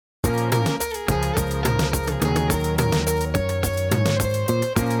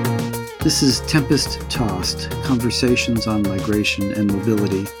This is Tempest Tossed, Conversations on Migration and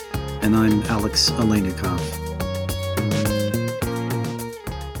Mobility, and I'm Alex Aleinikoff.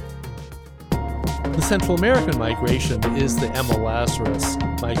 The Central American migration is the Emma Lazarus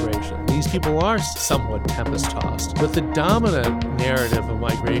migration. These people are somewhat tempest-tossed, but the dominant narrative of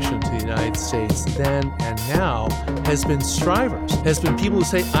migration to the United States then and now has been strivers, has been people who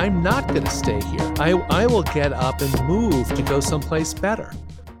say, I'm not going to stay here. I will get up and move to go someplace better.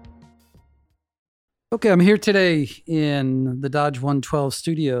 Okay, I'm here today in the Dodge 112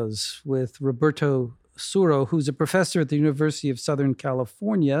 studios with Roberto Suro, who's a professor at the University of Southern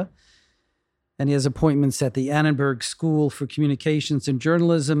California, and he has appointments at the Annenberg School for Communications and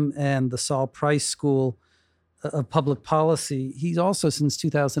Journalism and the Saul Price School of Public Policy. He's also, since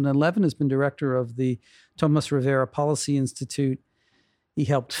 2011, has been director of the Tomas Rivera Policy Institute. He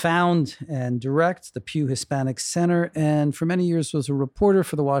helped found and direct the Pew Hispanic Center, and for many years was a reporter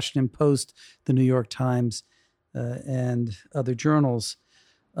for the Washington Post, the New York Times, and other journals.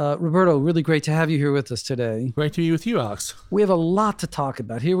 Roberto, really great to have you here with us today. Great to be with you, Alex. We have a lot to talk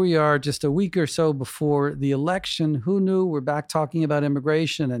about. Here we are just a week or so before the election. Who knew? We're back talking about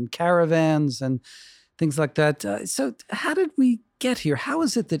immigration and caravans and things like that. So how did we get here? How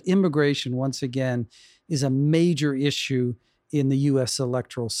is it that immigration, once again, is a major issue in the U.S.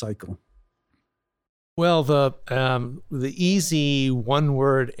 electoral cycle? Well, the easy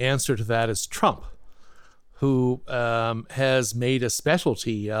one-word answer to that is Trump, who has made a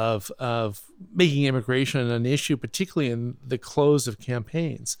specialty of making immigration an issue, particularly in the close of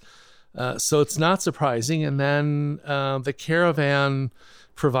campaigns. So it's not surprising. And then the caravan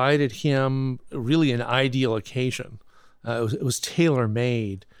provided him really an ideal occasion. It was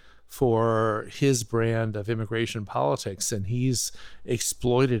tailor-made for his brand of immigration politics, and he's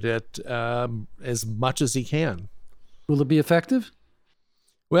exploited it as much as he can. Will it be effective?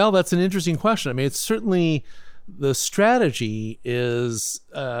 Well, that's an interesting question. I mean, it's certainly the strategy is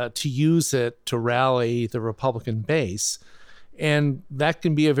to use it to rally the Republican base, and that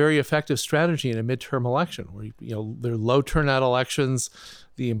can be a very effective strategy in a midterm election where, there are low turnout elections.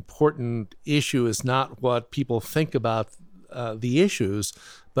 The important issue is not what people think about the issues,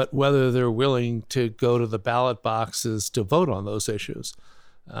 but whether they're willing to go to the ballot boxes to vote on those issues.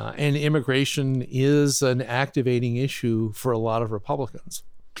 And immigration is an activating issue for a lot of Republicans.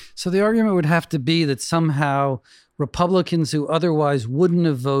 So the argument would have to be that somehow Republicans who otherwise wouldn't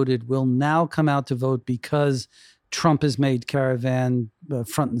have voted will now come out to vote because Trump has made caravan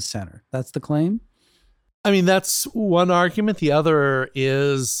front and center. That's the claim? I mean, that's one argument. The other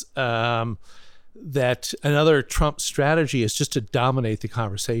is that another Trump strategy is just to dominate the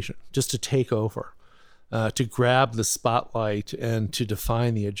conversation, just to take over, to grab the spotlight and to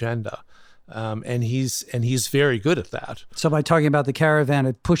define the agenda. And he's very good at that. So by talking about the caravan,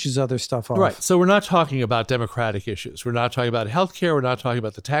 it pushes other stuff off. Right. So we're not talking about democratic issues. We're not talking about healthcare. We're not talking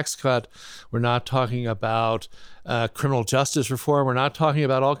about the tax cut. We're not talking about criminal justice reform. We're not talking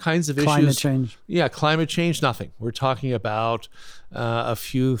about all kinds of issues. Climate change. Yeah, climate change, nothing. We're talking about a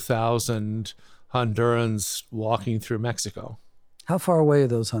few thousand Hondurans walking through Mexico. How far away are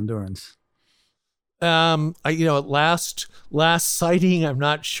those Hondurans? At last sighting, I'm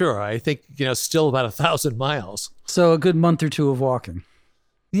not sure. I think, still about 1,000 miles. So a good month or two of walking.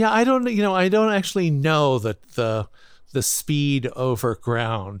 Yeah, I don't actually know that the speed over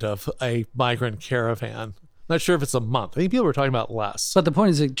ground of a migrant caravan. Not sure if it's a month. I think people were talking about less. But the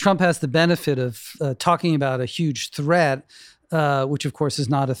point is that Trump has the benefit of talking about a huge threat, which of course is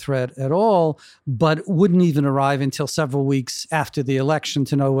not a threat at all, but wouldn't even arrive until several weeks after the election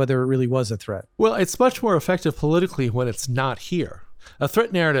to know whether it really was a threat. Well, it's much more effective politically when it's not here. A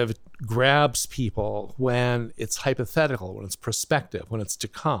threat narrative grabs people when it's hypothetical, when it's prospective, when it's to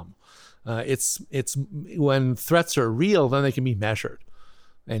come. It's when threats are real, then they can be measured.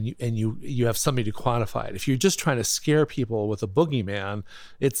 And you have something to quantify it. If you're just trying to scare people with a boogeyman,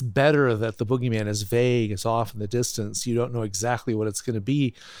 it's better that the boogeyman is vague, it's off in the distance. You don't know exactly what it's going to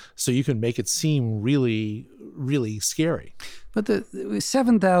be, so you can make it seem really, really scary. But the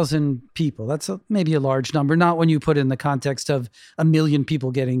 7,000 people, that's maybe a large number, not when you put it in the context of 1 million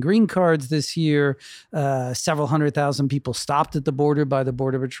people getting green cards this year, several 100,000 people stopped at the border by the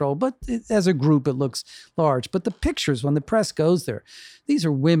Border Patrol. But as a group, it looks large. But the pictures, when the press goes there, these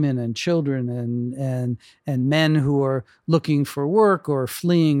are women and children and men who are looking for work or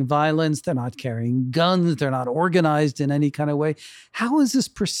fleeing violence. They're not carrying guns. They're not organized in any kind of way. How is this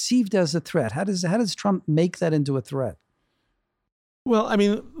perceived as a threat? How does Trump make that into a threat? Well, I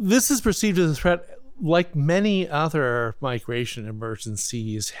mean, this is perceived as a threat like many other migration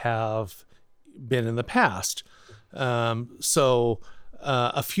emergencies have been in the past. So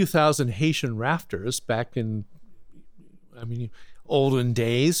a few thousand Haitian rafters back in, olden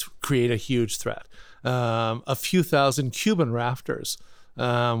days create a huge threat. A few thousand Cuban rafters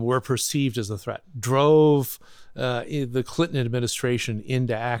were perceived as a threat, drove the Clinton administration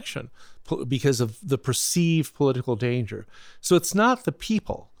into action because of the perceived political danger. So it's not the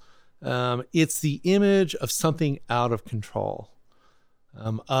people. It's the image of something out of control,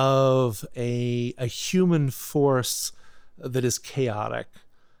 of a human force that is chaotic.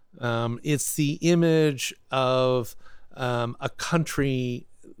 It's the image of a country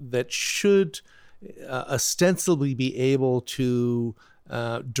that should ostensibly be able to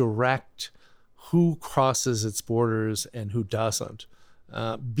direct who crosses its borders and who doesn't,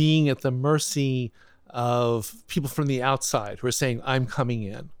 being at the mercy of people from the outside who are saying, I'm coming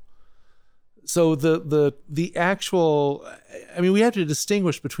in. So the actual, we have to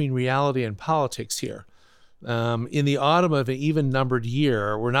distinguish between reality and politics here. In the autumn of an even-numbered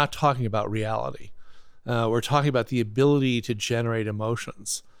year, we're not talking about reality. We're talking about the ability to generate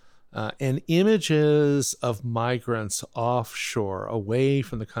emotions. And images of migrants offshore, away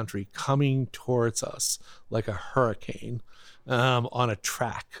from the country, coming towards us like a hurricane on a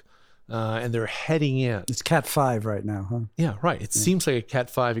track. And they're heading in. It's Cat 5 right now, huh? Yeah, right. It seems like a Cat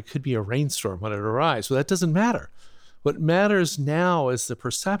 5. It could be a rainstorm when it arrives. Well, that doesn't matter. What matters now is the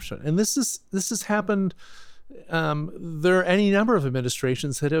perception. And this has happened. There are any number of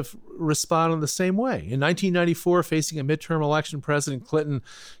administrations that have responded the same way. In 1994, facing a midterm election, President Clinton,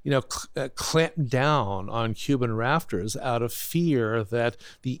 clamped down on Cuban rafters out of fear that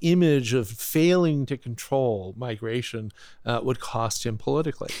the image of failing to control migration would cost him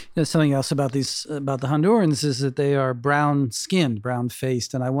politically. Something else about the Hondurans is that they are brown-skinned,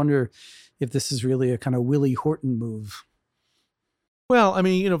 brown-faced, and I wonder if this is really a kind of Willie Horton move. Well,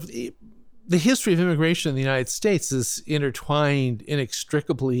 the history of immigration in the United States is intertwined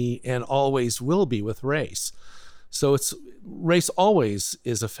inextricably and always will be with race. So race always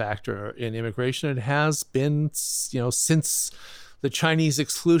is a factor in immigration. It has been, since the Chinese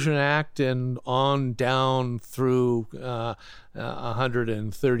Exclusion Act and on down through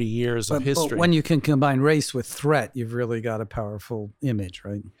 130 years of history. But when you can combine race with threat, you've really got a powerful image,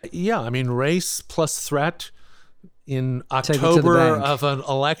 right? Yeah, race plus threat in October of an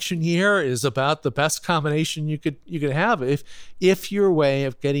election year is about the best combination you could have if your way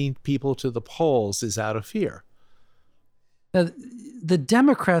of getting people to the polls is out of fear. Now, the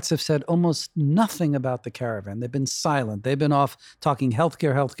Democrats have said almost nothing about the caravan. They've been silent. They've been off talking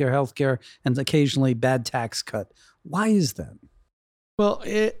healthcare, and occasionally bad tax cut. Why is that? Well,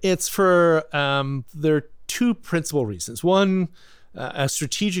 it's for there are two principal reasons. One, a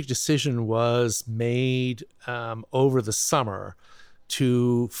strategic decision was made over the summer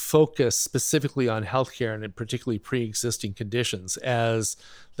to focus specifically on healthcare and particularly pre-existing conditions as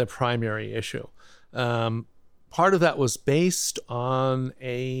the primary issue. Part of that was based on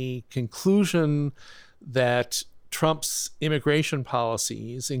a conclusion that Trump's immigration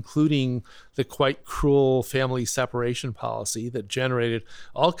policies, including the quite cruel family separation policy that generated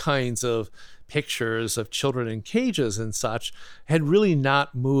all kinds of pictures of children in cages and such, had really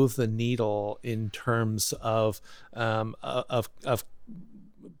not moved the needle in terms of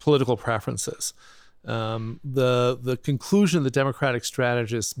political preferences. The conclusion the Democratic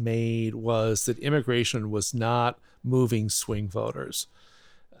strategists made was that immigration was not moving swing voters.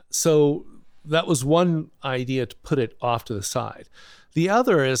 So that was one idea, to put it off to the side. The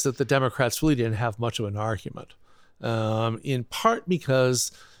other is that the Democrats really didn't have much of an argument, in part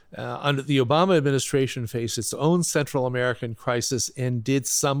because under the Obama administration faced its own Central American crisis and did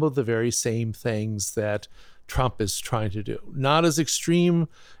some of the very same things that Trump is trying to do. Not as extreme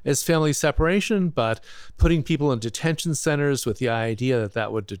as family separation, but putting people in detention centers with the idea that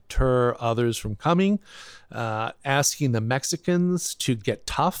that would deter others from coming, asking the Mexicans to get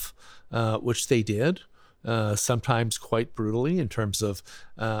tough, which they did, sometimes quite brutally in terms of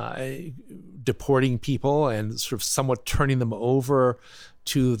deporting people and sort of somewhat turning them over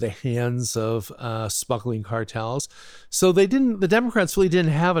to the hands of smuggling cartels. So the Democrats really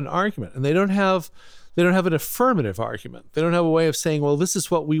didn't have an argument, and they don't have an affirmative argument. They don't have a way of saying, well, this is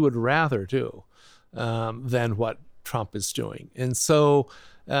what we would rather do than what Trump is doing. And so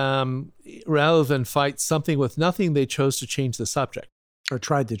rather than fight something with nothing, they chose to change the subject. Or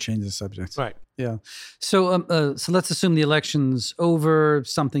tried to change the subject. Right. Yeah. So so let's assume the election's over,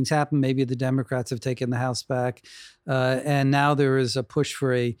 something's happened. Maybe the Democrats have taken the House back. And now there is a push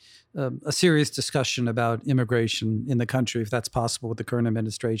for a serious discussion about immigration in the country, if that's possible with the current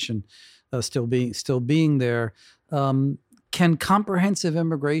administration still being there. Can comprehensive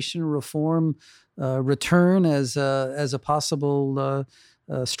immigration reform return as a possible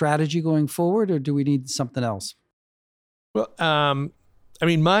strategy going forward, or do we need something else? Well, I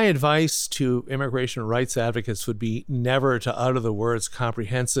mean, my advice to immigration rights advocates would be never to utter the words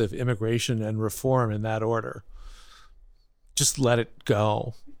comprehensive immigration and reform in that order. Just let it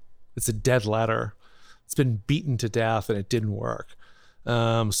go. It's a dead letter. It's been beaten to death and it didn't work.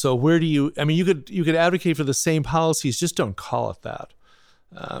 So where do you, I mean, you could advocate for the same policies, just don't call it that.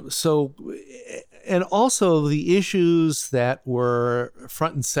 And also the issues that were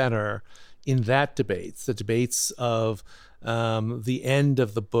front and center in that debate, the debates of the end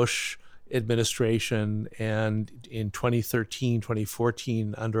of the Bush administration and in 2013,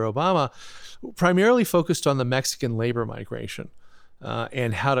 2014 under Obama, primarily focused on the Mexican labor migration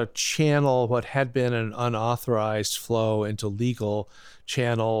and how to channel what had been an unauthorized flow into legal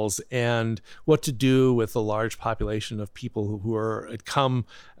channels, and what to do with the large population of people who had come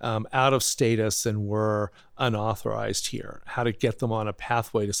out of status and were unauthorized here, how to get them on a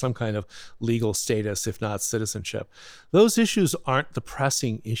pathway to some kind of legal status, if not citizenship. Those issues aren't the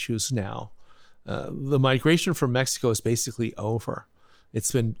pressing issues now. The migration from Mexico is basically over.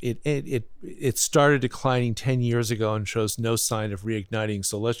 It started declining 10 years ago and shows no sign of reigniting.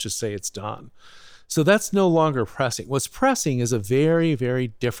 So let's just say it's done. So that's no longer pressing. What's pressing is a very, very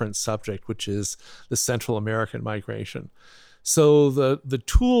different subject, which is the Central American migration. So the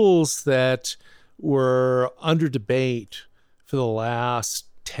tools that were under debate for the last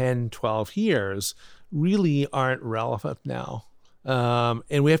 10, 12 years really aren't relevant now.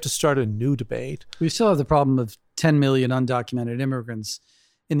 And we have to start a new debate. We still have the problem of 10 million undocumented immigrants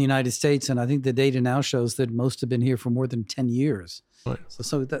in the United States. And I think the data now shows that most have been here for more than 10 years. Right.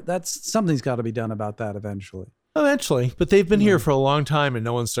 So that's something's got to be done about that eventually. Eventually, but they've been here for a long time and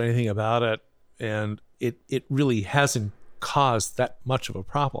no one's done anything about it. And it really hasn't caused that much of a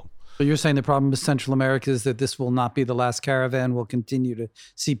problem. So you're saying the problem with Central America is that this will not be the last caravan. We'll continue to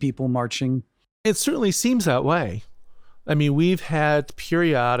see people marching? It certainly seems that way. I mean, we've had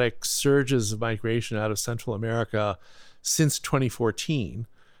periodic surges of migration out of Central America since 2014.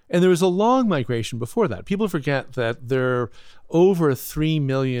 And there was a long migration before that. People forget that there are over 3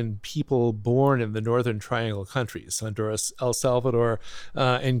 million people born in the Northern Triangle countries, Honduras, El Salvador,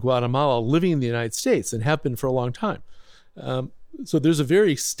 and Guatemala, living in the United States and have been for a long time. So there's a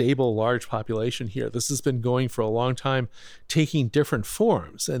very stable, large population here. This has been going for a long time, taking different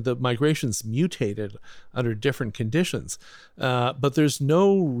forms, and the migration's mutated under different conditions. But there's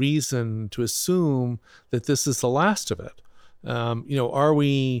no reason to assume that this is the last of it. Are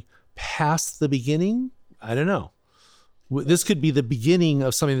we past the beginning? I don't know. This could be the beginning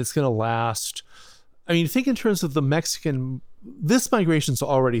of something that's going to last. I mean, think in terms of this migration's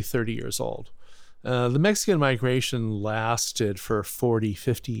already 30 years old. The Mexican migration lasted for 40,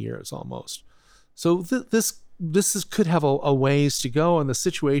 50 years almost. So this could have a ways to go, and the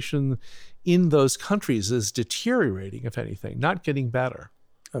situation in those countries is deteriorating, if anything, not getting better.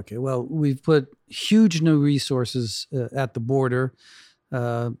 Okay, well, we've put huge new resources at the border,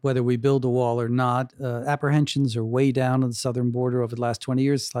 whether we build a wall or not. Apprehensions are way down on the southern border over the last 20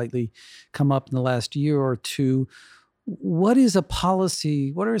 years, slightly come up in the last year or two. What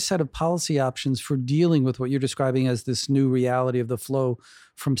are a set of policy options for dealing with what you're describing as this new reality of the flow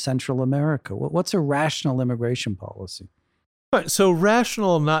from Central America? What's a rational immigration policy? Right, so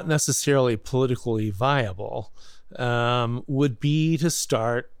rational, not necessarily politically viable, would be to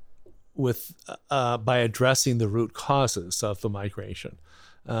start with by addressing the root causes of the migration.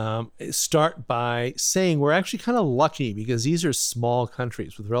 Start by saying we're actually kind of lucky because these are small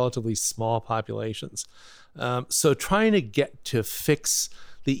countries with relatively small populations. So trying to get to fix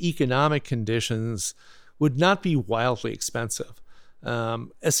the economic conditions would not be wildly expensive.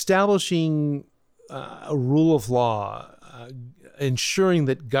 Establishing a rule of law, ensuring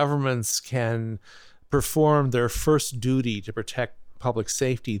that governments can perform their first duty to protect public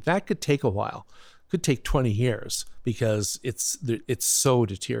safety, that could take a while. Could take 20 years because it's so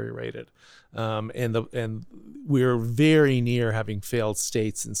deteriorated, and we're very near having failed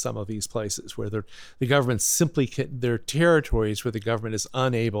states in some of these places where the government simply there are territories where the government is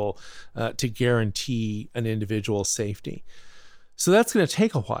unable to guarantee an individual's safety. So that's going to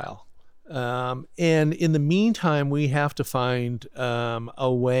take a while. And in the meantime, we have to find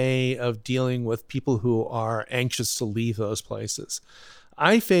a way of dealing with people who are anxious to leave those places.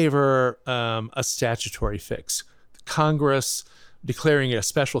 I favor a statutory fix. Congress declaring it a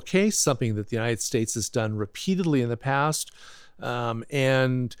special case, something that the United States has done repeatedly in the past,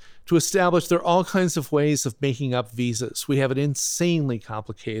 and to establish there are all kinds of ways of making up visas. We have an insanely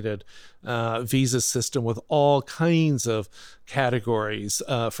complicated visa system with all kinds of categories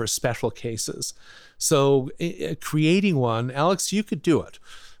for special cases. So creating one, Alex, you could do it.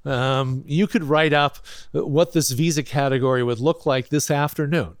 You could write up what this visa category would look like this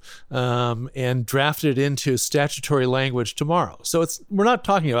afternoon and draft it into statutory language tomorrow. So we're not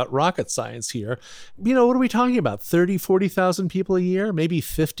talking about rocket science here. What are we talking about? 30, 40,000 people a year, maybe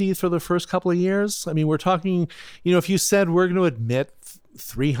 50 for the first couple of years? I mean, we're talking, if you said we're going to admit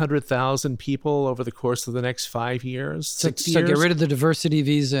 300,000 people over the course of the next 5 years, 6 years. So get rid of the diversity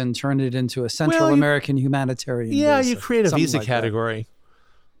visa and turn it into a Central American humanitarian visa. You create a visa like category.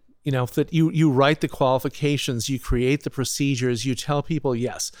 That you write the qualifications, you create the procedures, you tell people,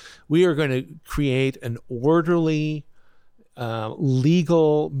 yes, we are going to create an orderly,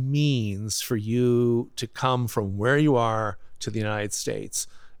 legal means for you to come from where you are to the United States.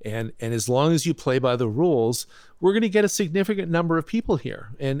 And as long as you play by the rules, we're going to get a significant number of people here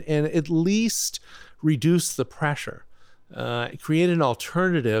and at least reduce the pressure. Create an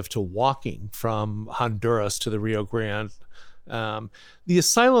alternative to walking from Honduras to the Rio Grande. The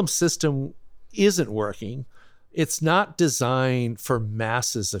asylum system isn't working. It's not designed for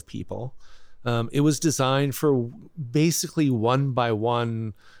masses of people. It was designed for basically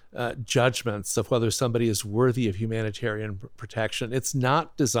one-by-one judgments of whether somebody is worthy of humanitarian protection. It's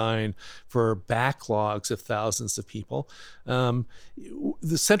not designed for backlogs of thousands of people.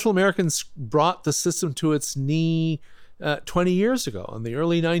 The Central Americans brought the system to its knee 20 years ago in the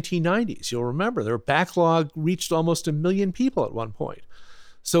early 1990s. You'll remember their backlog reached almost 1 million people at one point.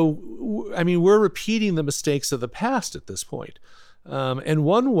 So, I mean, we're repeating the mistakes of the past at this point. And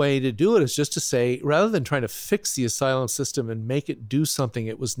one way to do it is just to say, rather than trying to fix the asylum system and make it do something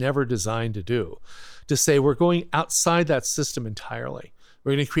it was never designed to do, to say we're going outside that system entirely.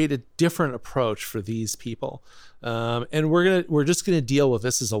 We're going to create a different approach for these people. And we're just going to deal with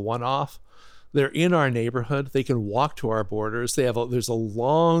this as a one-off. They're in our neighborhood. They can walk to our borders. There's a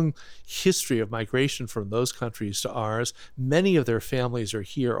long history of migration from those countries to ours. Many of their families are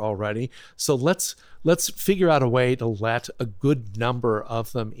here already. So let's figure out a way to let a good number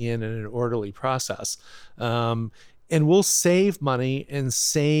of them in an orderly process. And we'll save money and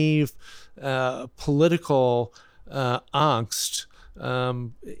save political angst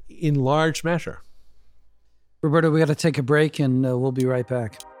in large measure. Roberto, we got to take a break and we'll be right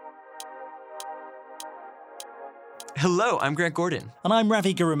back. Hello, I'm Grant Gordon. And I'm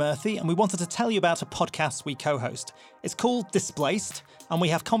Ravi Gurumurthy, and we wanted to tell you about a podcast we co-host. It's called Displaced, and we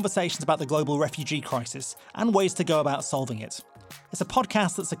have conversations about the global refugee crisis and ways to go about solving it. It's a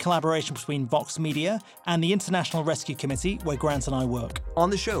podcast that's a collaboration between Vox Media and the International Rescue Committee, where Grant and I work.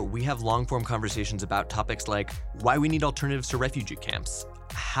 On the show, we have long-form conversations about topics like why we need alternatives to refugee camps,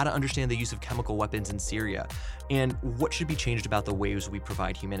 how to understand the use of chemical weapons in Syria, and what should be changed about the ways we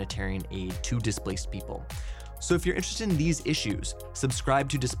provide humanitarian aid to displaced people. So if you're interested in these issues, subscribe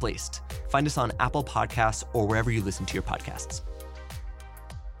to Displaced. Find us on Apple Podcasts or wherever you listen to your podcasts.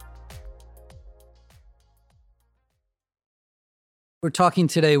 We're talking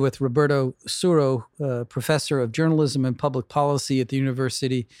today with Roberto Suro, professor of journalism and public policy at the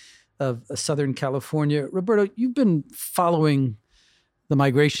University of Southern California. Roberto, you've been following the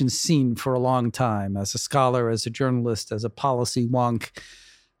migration scene for a long time as a scholar, as a journalist, as a policy wonk.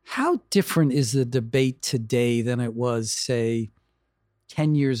 How different is the debate today than it was, say,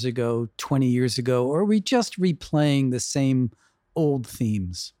 10 years ago, 20 years ago? Or are we just replaying the same old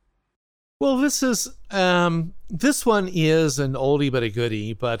themes? Well, this one is an oldie but a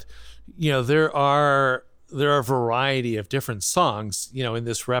goodie, but there are a variety of different songs, in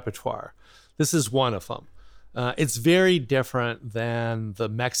this repertoire. This is one of them. It's very different than the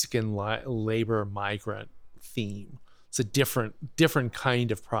Mexican labor migrant theme. It's a different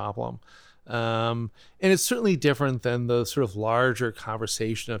kind of problem. And it's certainly different than the sort of larger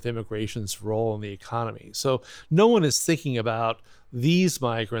conversation of immigration's role in the economy. So no one is thinking about these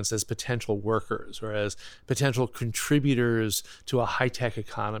migrants as potential workers or as potential contributors to a high-tech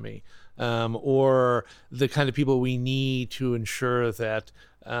economy, or the kind of people we need to ensure that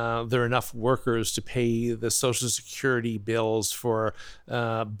there are enough workers to pay the Social Security bills for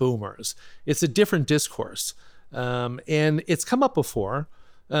boomers. It's a different discourse. And it's come up before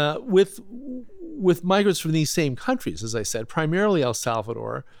with migrants from these same countries, as I said, primarily El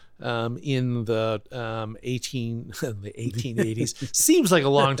Salvador in the 1880s. Seems like a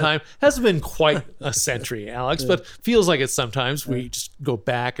long time. Hasn't been quite a century, Alex, but feels like it sometimes. We just go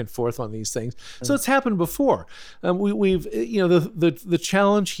back and forth on these things. So it's happened before. We've the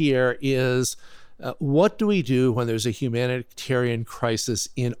challenge here is What do we do when there's a humanitarian crisis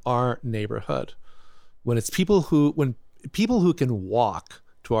in our neighborhood? When people who can walk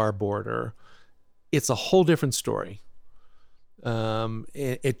to our border, it's a whole different story.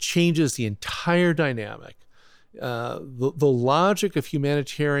 It changes the entire dynamic. The logic of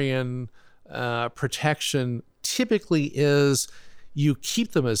humanitarian protection typically is you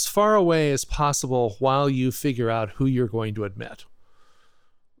keep them as far away as possible while you figure out who you're going to admit.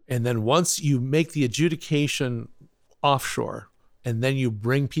 And then once you make the adjudication offshore, and then you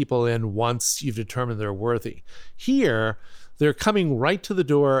bring people in once you've determined they're worthy. Here, they're coming right to the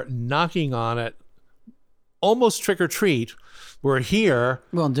door, knocking on it, almost trick or treat. We're here.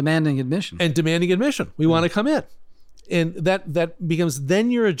 Well, demanding admission. We want to come in. And that becomes,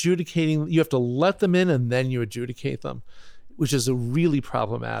 then you're adjudicating, you have to let them in and then you adjudicate them, which is really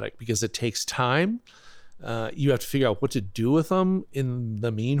problematic because it takes time. You have to figure out what to do with them in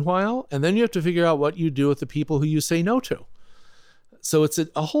the meanwhile. And then you have to figure out what you do with the people who you say no to. So it's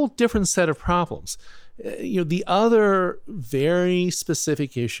a whole different set of problems. The other very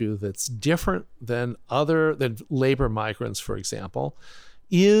specific issue that's different than labor migrants, for example,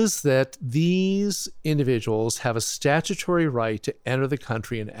 is that these individuals have a statutory right to enter the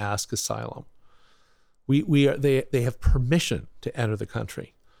country and ask asylum. They have permission to enter the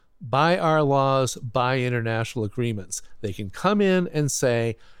country by our laws, by international agreements. They can come in and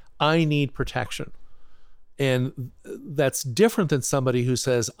say, I need protection. And that's different than somebody who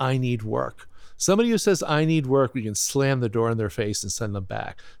says, I need work. Somebody who says, I need work, we can slam the door in their face and send them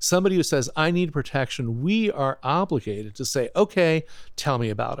back. Somebody who says, I need protection, we are obligated to say, okay, tell me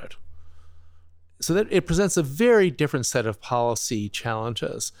about it. So that it presents a very different set of policy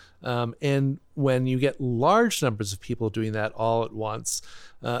challenges. And when you get large numbers of people doing that all at once,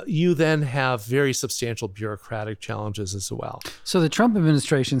 you then have very substantial bureaucratic challenges as well. So the Trump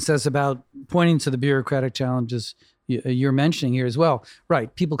administration says about pointing to the bureaucratic challenges you're mentioning here as well.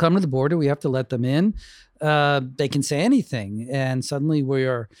 Right. People come to the border. We have to let them in. They can say anything. And suddenly we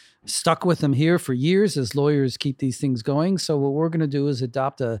are stuck with them here for years as lawyers keep these things going. So what we're going to do is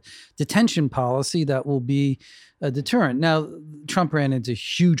adopt a detention policy that will be a deterrent. Now, Trump ran into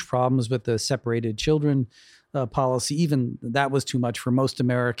huge problems with the separated children policy. Even that was too much for most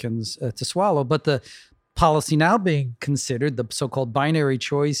Americans to swallow. But the policy now being considered, the so-called binary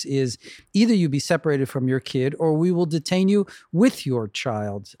choice, is either you be separated from your kid or we will detain you with your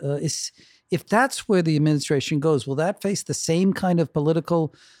child. If that's where the administration goes, will that face the same kind of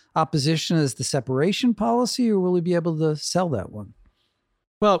political opposition as the separation policy, or will we be able to sell that one?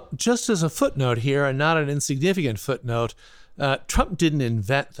 Well, just as a footnote here, and not an insignificant footnote, Trump didn't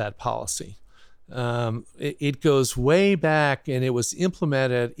invent that policy. It goes way back, and it was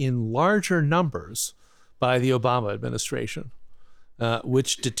implemented in larger numbers by the Obama administration,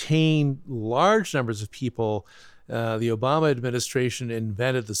 which detained large numbers of people. The Obama administration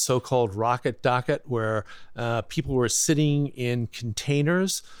invented the so-called rocket docket, where people were sitting in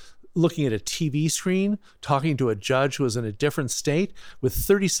containers, looking at a TV screen, talking to a judge who was in a different state, with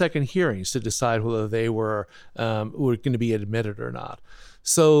 30-second hearings to decide whether they were going to be admitted or not.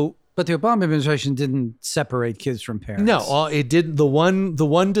 But the Obama administration didn't separate kids from parents. No, it didn't. The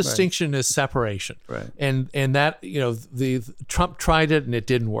one distinction is separation, right? And that the Trump tried it and it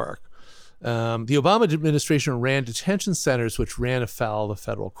didn't work. The Obama administration ran detention centers, which ran afoul of the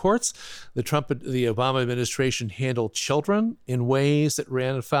federal courts. The Obama administration handled children in ways that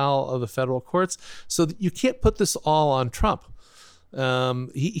ran afoul of the federal courts. So that you can't put this all on Trump.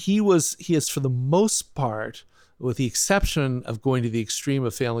 He has, for the most part, with the exception of going to the extreme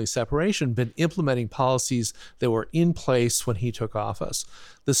of family separation, been implementing policies that were in place when he took office.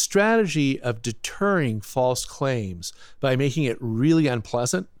 The strategy of deterring false claims by making it really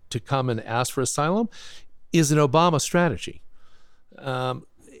unpleasant to come and ask for asylum is an Obama strategy.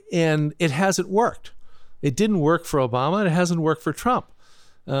 And it hasn't worked. It didn't work for Obama. It hasn't worked for Trump.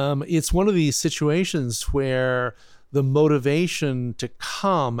 It's one of these situations where the motivation to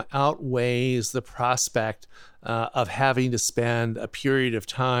come outweighs the prospect of having to spend a period of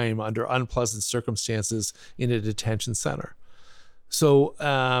time under unpleasant circumstances in a detention center. So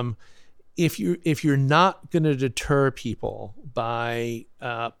if you're not going to deter people by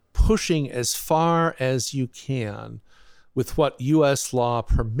pushing as far as you can with what U.S. law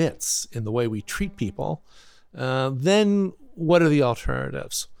permits in the way we treat people, then what are the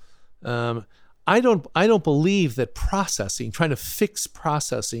alternatives? I don't believe that trying to fix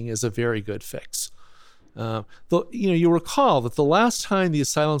processing is a very good fix. You'll recall that the last time the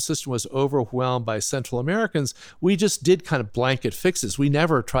asylum system was overwhelmed by Central Americans, we just did kind of blanket fixes. We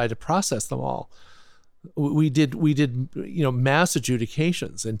never tried to process them all. We did mass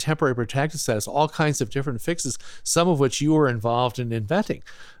adjudications and temporary protected status, all kinds of different fixes, some of which you were involved in inventing,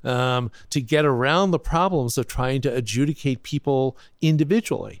 to get around the problems of trying to adjudicate people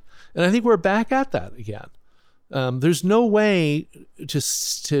individually. And I think we're back at that again. There's no way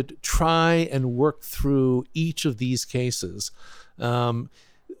to try and work through each of these cases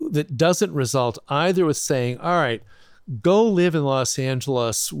that doesn't result either with saying, all right, go live in Los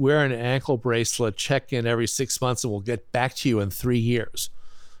Angeles, wear an ankle bracelet, check in every 6 months, and we'll get back to you in 3 years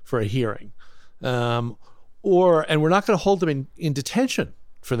for a hearing. And we're not going to hold them in detention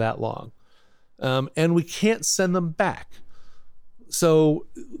for that long. And we can't send them back. So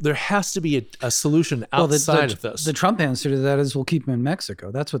there has to be a solution outside of this. The Trump answer to that is we'll keep them in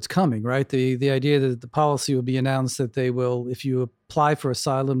Mexico. That's what's coming, right? The idea that the policy will be announced that they will, if you apply for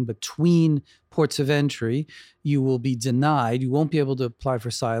asylum between ports of entry, you will be denied. You won't be able to apply for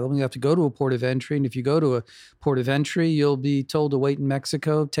asylum. You have to go to a port of entry. And if you go to a port of entry, you'll be told to wait in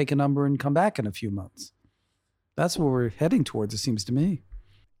Mexico, take a number, and come back in a few months. That's where we're heading towards, it seems to me.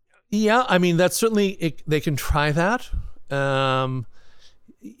 Yeah, I mean, that's certainly, they can try that.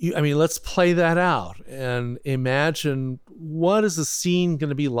 Let's play that out and imagine what is the scene going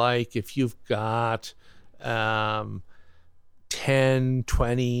to be like if you've got 10,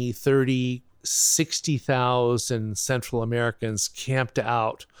 20, 30, 60,000 Central Americans camped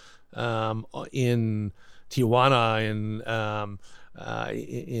out in Tijuana,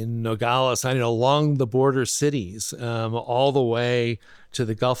 in Nogales, along the border cities, all the way to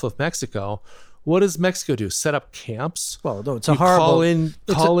the Gulf of Mexico. What does Mexico do? Set up camps? Well, no, it's a horrible...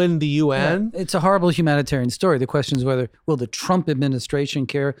 Call in the UN? Yeah, it's a horrible humanitarian story. The question is will the Trump administration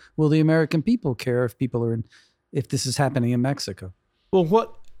care? Will the American people care if this is happening in Mexico?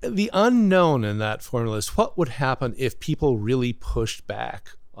 Well, the unknown in that formula is what would happen if people really pushed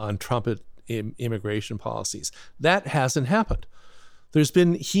back on Trump immigration policies. That hasn't happened.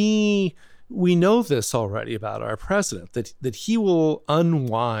 We know this already about our president, that he will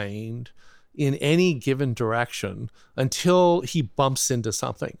unwind in any given direction until he bumps into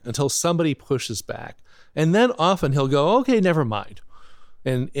something, until somebody pushes back. And then often he'll go, okay, never mind,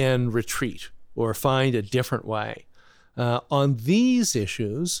 and retreat or find a different way. On these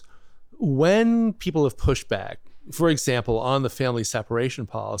issues, when people have pushed back, for example, on the family separation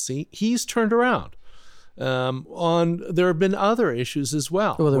policy, he's turned around. There have been other issues as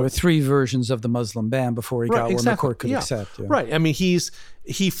well. Well, there were 3 versions of the Muslim ban before he got one the court could accept. Yeah. Right. I mean,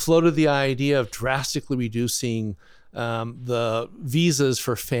 he floated the idea of drastically reducing the visas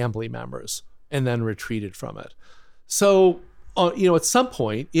for family members and then retreated from it. So, at some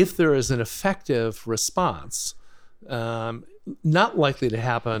point, if there is an effective response, not likely to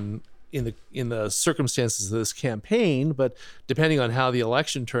happen in the circumstances of this campaign, but depending on how the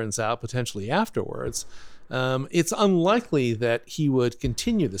election turns out, potentially afterwards, it's unlikely that he would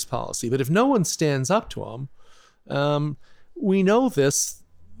continue this policy. But if no one stands up to him, we know this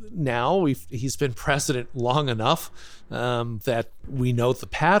now. He's been president long enough that we know the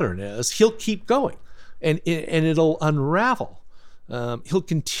pattern is he'll keep going, and it'll unravel. He'll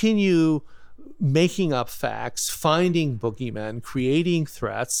continue making up facts, finding boogeymen, creating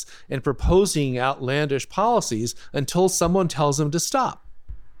threats, and proposing outlandish policies until someone tells him to stop.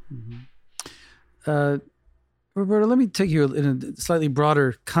 Mm-hmm. Roberto, let me take you in a slightly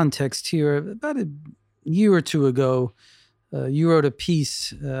broader context here. About a year or two ago, you wrote a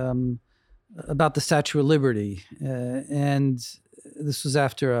piece about the Statue of Liberty, and this was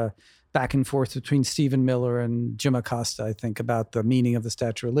after a back and forth between Stephen Miller and Jim Acosta, I think, about the meaning of the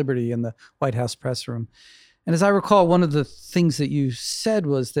Statue of Liberty in the White House press room. And as I recall, one of the things that you said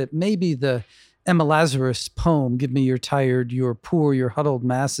was that maybe the Emma Lazarus poem, "Give me your tired, your poor, your huddled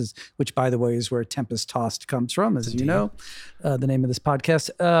masses," which, by the way, is where Tempest Tossed comes from, as you know, the name of this podcast.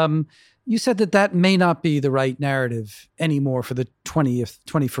 You said that may not be the right narrative anymore for the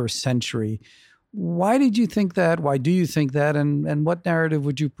 21st century. Why did you think that? Why do you think that? And what narrative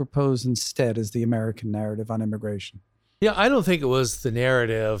would you propose instead as the American narrative on immigration? Yeah, I don't think it was the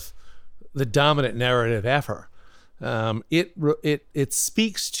dominant narrative ever. It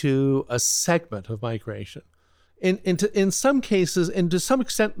speaks to a segment of migration. In some cases, and to some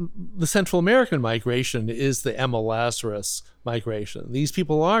extent, the Central American migration is the Emma Lazarus migration. These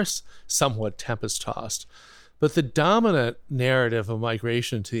people are somewhat tempest-tossed. But the dominant narrative of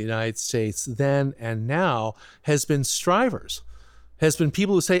migration to the United States then and now has been strivers, has been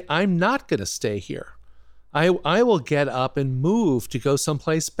people who say, I'm not going to stay here. I will get up and move to go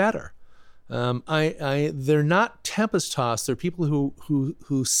someplace better. They're not tempest-tossed. They're people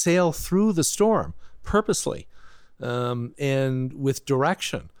who sail through the storm purposely and with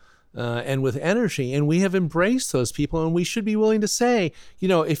direction. and with energy. And we have embraced those people. And we should be willing to say,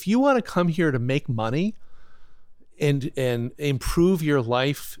 if you want to come here to make money and improve your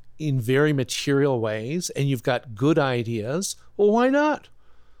life in very material ways, and you've got good ideas, well, why not?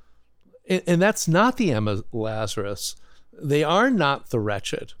 And that's not the Emma Lazarus. They are not the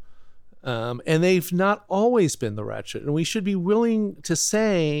wretched. And they've not always been the wretched. And we should be willing to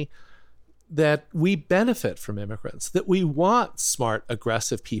say that we benefit from immigrants, that we want smart,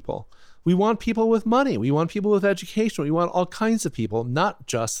 aggressive people. We want people with money. We want people with education. We want all kinds of people, not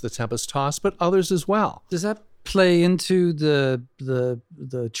just the Tempest Tossed, but others as well. Does that play into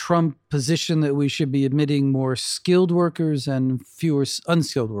the Trump position that we should be admitting more skilled workers and fewer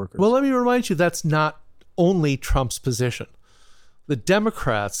unskilled workers? Well, let me remind you, that's not only Trump's position. The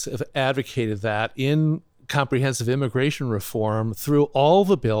Democrats have advocated that in comprehensive immigration reform through all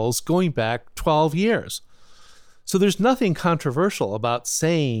the bills going back 12 years. So there's nothing controversial about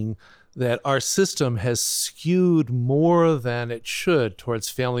saying that our system has skewed more than it should towards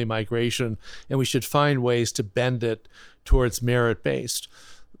family migration, and we should find ways to bend it towards merit-based.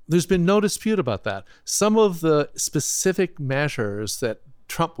 There's been no dispute about that. Some of the specific measures that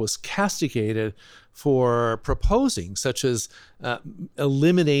Trump was castigated for proposing, such as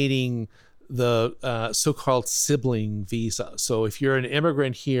eliminating the so-called sibling visa. So if you're an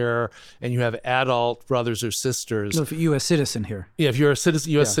immigrant here and you have adult brothers or sisters. No, if you're a U.S. citizen here. Yeah, if you're a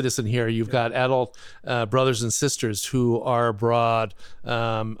U.S. citizen here, you've got adult brothers and sisters who are abroad.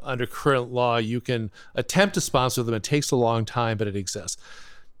 Under current law, you can attempt to sponsor them. It takes a long time, but it exists.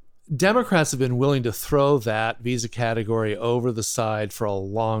 Democrats have been willing to throw that visa category over the side for a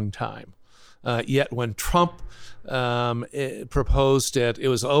long time. Yet when Trump proposed it, it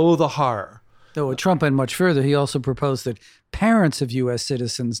was, the horror. Though Trump went much further, he also proposed that parents of U.S.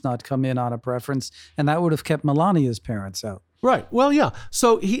 citizens not come in on a preference, and that would have kept Melania's parents out. Right. Well, yeah.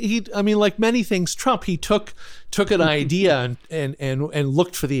 So he like many things, Trump, he took an idea and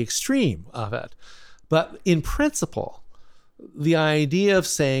looked for the extreme of it. But in principle, the idea of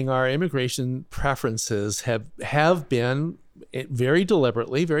saying our immigration preferences have been very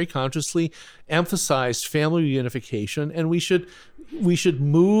deliberately, very consciously emphasized family reunification, and we should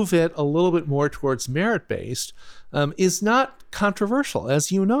move it a little bit more towards merit-based, is not controversial,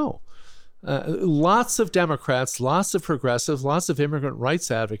 as you know. Lots of Democrats, lots of progressives, lots of immigrant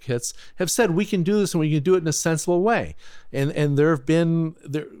rights advocates have said we can do this and we can do it in a sensible way. And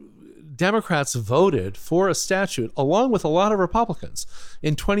Democrats voted for a statute, along with a lot of Republicans,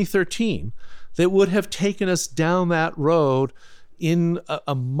 in 2013 that would have taken us down that road in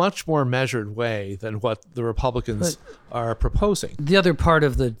a much more measured way than what the Republicans are proposing. The other part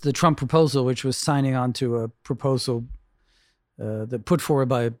of the Trump proposal, which was signing on to a proposal that put forward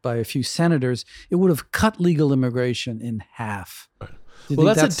by a few senators, it would have cut legal immigration in half. Right. Do you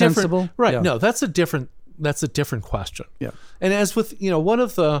think that's sensible? Right. Yeah. No, that's a different question. Yeah. And as with, one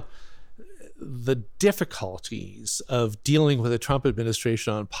of the difficulties of dealing with the Trump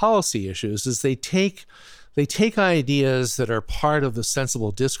administration on policy issues is they take ideas that are part of the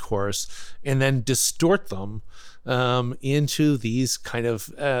sensible discourse and then distort them into these kind of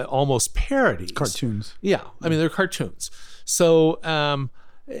almost parodies. Cartoons. Yeah. I mean, they're cartoons. So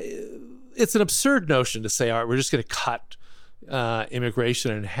it's an absurd notion to say, all right, we're just going to cut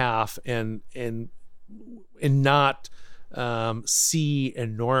immigration in half and not see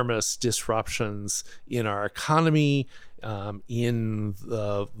enormous disruptions in our economy, in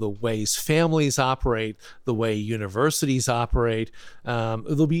the ways families operate, the way universities operate.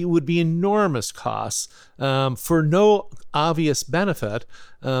 Would be enormous costs for no obvious benefit,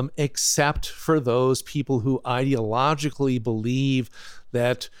 except for those people who ideologically believe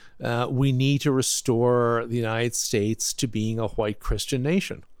that we need to restore the United States to being a white Christian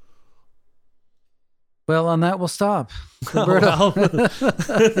nation. Well, on that, we'll stop. Roberto.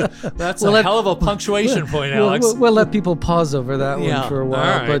 That's a hell of a punctuation point, Alex. We'll let people pause over that one for a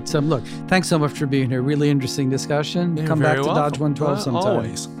while. All right. But look, thanks so much for being here. Really interesting discussion. You're Come back to welcome. Dodge 112 sometime.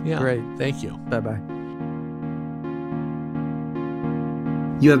 Always. Yeah. Great. Thank you. Bye-bye.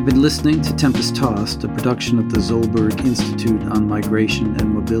 You have been listening to Tempest Tossed, a production of the Zolberg Institute on Migration and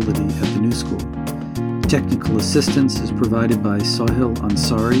Mobility at the New School. Technical assistance is provided by Sahil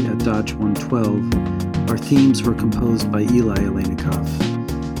Ansari at Dodge 112. Our themes were composed by Eli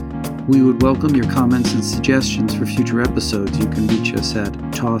Aleinikoff. We would welcome your comments and suggestions for future episodes. You can reach us at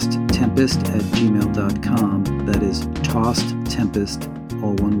tossedtempest@gmail.com. That is tossedtempest,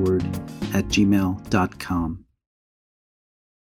 all one word, @gmail.com.